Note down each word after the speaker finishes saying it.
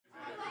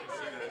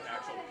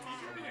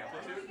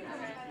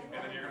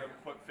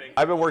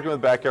I've been working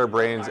with Backyard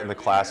Brains in the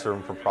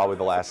classroom for probably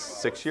the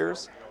last 6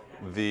 years.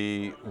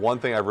 The one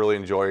thing I've really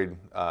enjoyed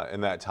in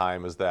that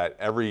time is that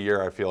every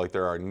year I feel like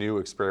there are new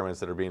experiments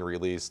that are being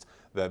released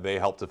that they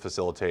help to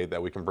facilitate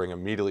that we can bring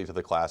immediately to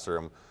the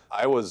classroom.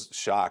 I was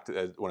shocked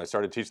when I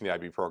started teaching the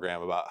IB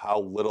program about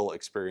how little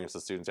experience the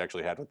students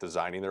actually had with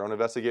designing their own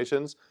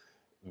investigations.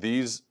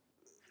 These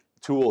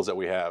tools that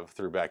we have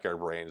through Backyard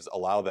Brains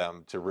allow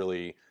them to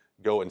really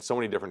go in so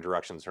many different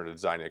directions in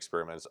designing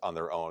experiments on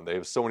their own. They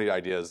have so many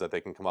ideas that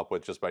they can come up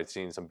with just by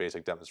seeing some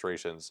basic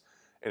demonstrations,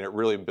 and it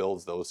really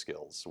builds those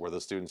skills where the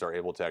students are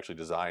able to actually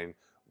design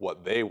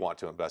what they want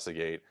to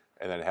investigate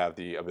and then have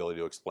the ability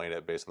to explain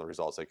it based on the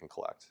results they can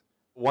collect.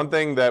 One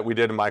thing that we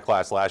did in my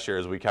class last year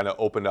is we kind of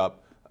opened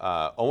up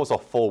almost a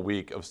full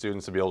week of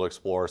students to be able to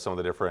explore some of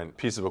the different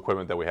pieces of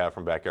equipment that we have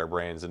from Backyard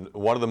Brains. And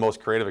one of the most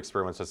creative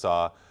experiments I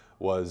saw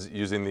was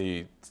using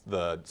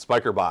the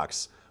spiker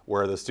box,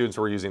 where the students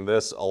were using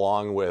this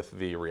along with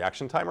the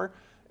reaction timer.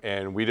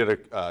 And we did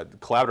a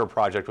collaborative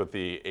project with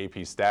the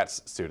AP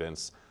Stats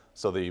students.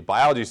 So the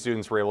biology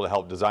students were able to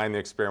help design the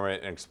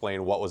experiment and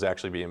explain what was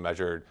actually being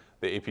measured.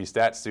 The AP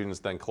Stats students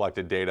then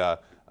collected data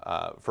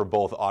for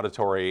both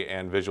auditory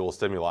and visual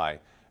stimuli.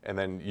 And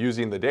then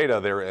using the data,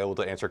 they were able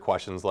to answer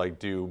questions like,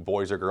 do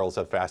boys or girls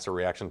have faster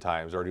reaction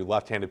times? Or do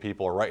left-handed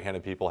people or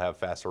right-handed people have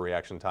faster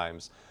reaction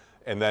times?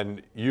 And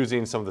then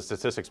using some of the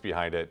statistics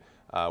behind it,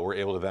 we're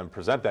able to then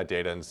present that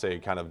data and say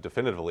kind of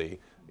definitively,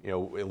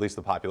 at least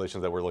the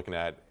populations that we're looking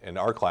at in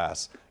our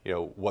class,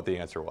 what the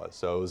answer was.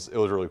 So it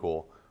was really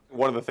cool.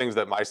 One of the things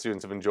that my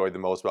students have enjoyed the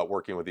most about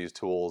working with these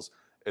tools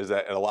is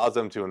that it allows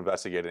them to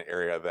investigate an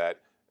area that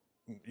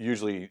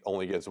usually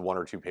only gets 1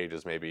 or 2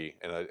 pages maybe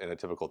in a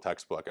typical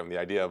textbook. I mean, the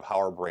idea of how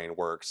our brain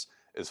works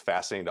is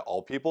fascinating to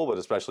all people, but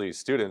especially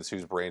students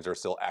whose brains are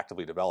still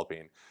actively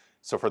developing.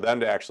 So for them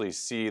to actually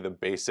see the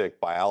basic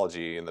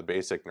biology and the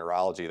basic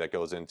neurology that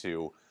goes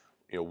into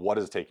what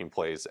is taking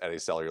place at a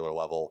cellular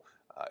level,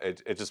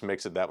 it just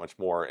makes it that much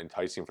more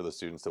enticing for the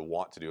students to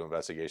want to do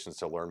investigations,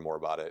 to learn more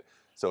about it.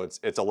 So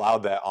it's allowed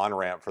that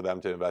on-ramp for them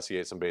to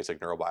investigate some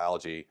basic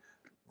neurobiology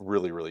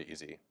really, really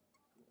easy.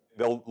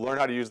 They'll learn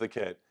how to use the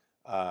kit.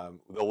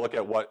 They'll look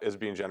at what is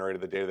being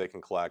generated, the data they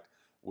can collect.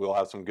 We'll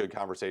have some good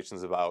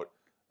conversations about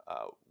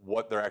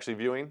what they're actually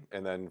viewing,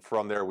 and then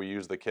from there we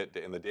use the kit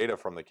and the data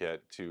from the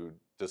kit to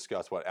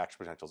discuss what action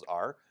potentials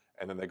are,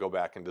 and then they go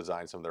back and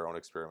design some of their own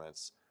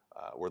experiments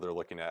where they're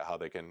looking at how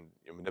they can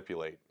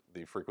manipulate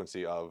the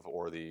frequency of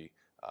or the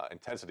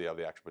intensity of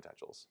the action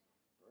potentials.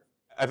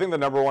 I think the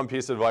number one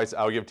piece of advice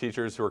I would give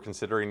teachers who are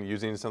considering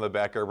using some of the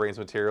Backyard Brains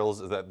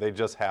materials is that they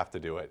just have to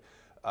do it.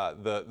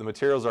 The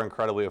materials are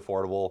incredibly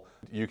affordable.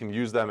 You can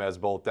use them as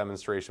both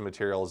demonstration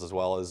materials as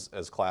well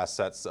as class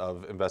sets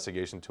of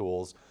investigation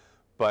tools.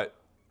 But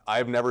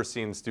I've never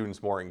seen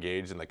students more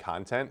engaged in the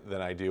content than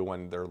I do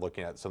when they're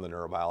looking at some of the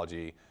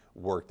neurobiology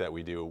work that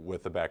we do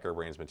with the Backyard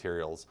Brains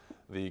materials.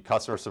 The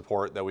customer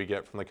support that we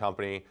get from the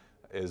company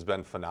has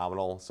been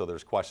phenomenal. So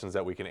there's questions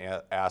that we can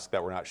ask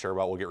that we're not sure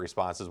about. We'll get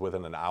responses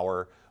within an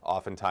hour,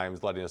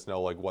 oftentimes letting us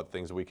know like what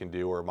things we can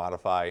do or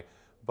modify.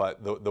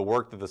 But the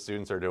work that the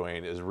students are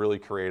doing is really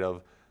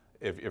creative.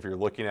 If you're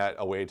looking at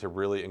a way to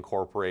really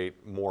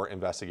incorporate more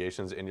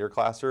investigations in your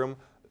classroom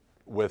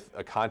with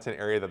a content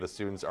area that the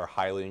students are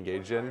highly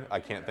engaged in, I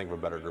can't think of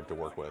a better group to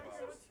work with.